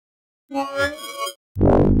Hi,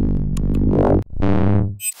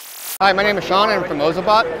 my name is Sean and I'm from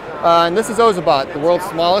Ozobot, and this is Ozobot, the world's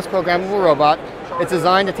smallest programmable robot. It's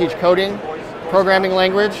designed to teach coding, programming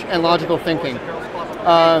language, and logical thinking.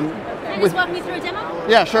 Can you just walk me through a demo?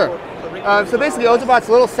 Yeah, sure. So basically Ozobot's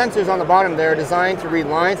little sensors on the bottom there are designed to read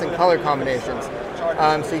lines and color combinations.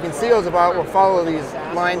 So you can see Ozobot will follow these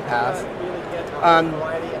line paths.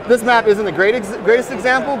 This map isn't the greatest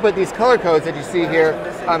example, but these color codes that you see here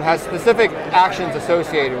has specific actions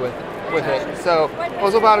associated with it. So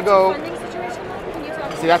Ozobot will go,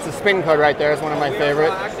 see that's the spin code right there, it's one of my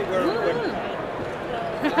favorite.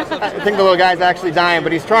 I think the little guy's actually dying,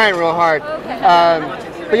 but he's trying real hard.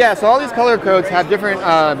 But yeah, so all these color codes have different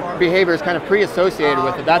behaviors kind of pre-associated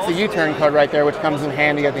with it. That's the U-turn code right there, which comes in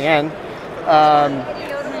handy at the end.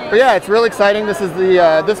 But yeah, it's really exciting. This is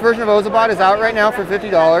this version of Ozobot is out right now for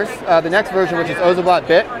 $50. The next version, which is Ozobot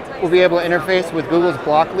Bit, will be able to interface with Google's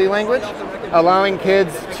Blockly language, allowing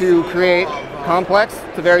kids to create complex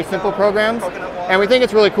to very simple programs. And we think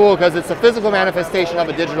it's really cool because it's a physical manifestation of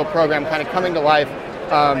a digital program kind of coming to life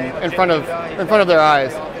in front of their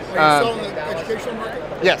eyes. Are you still in the educational market?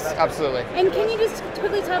 Yes, absolutely. And can you just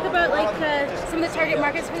quickly talk about some of the target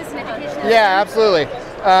markets for this in education? Yeah, absolutely.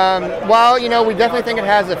 While we definitely think it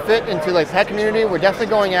has a fit into the tech community, we're definitely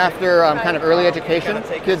going after kind of early education,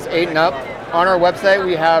 kids 8 and up. On our website,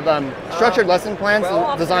 we have structured lesson plans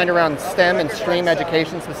designed around STEM and STREAM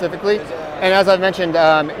education specifically. And as I've mentioned,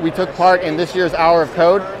 we took part in this year's Hour of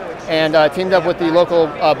Code and teamed up with the local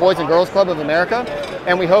Boys and Girls Club of America.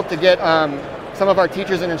 And we hope to get some of our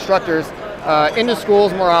teachers and instructors into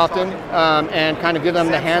schools more often and kind of give them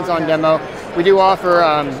the hands-on demo. We do offer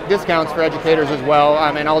discounts for educators as well,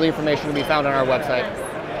 and all the information will be found on our website.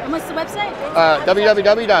 And what's the website?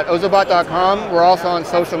 www.ozobot.com. We're also on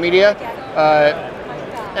social media.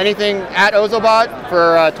 Anything at Ozobot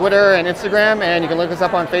for Twitter and Instagram, and you can look us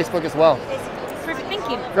up on Facebook as well. Perfect, thank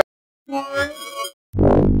you.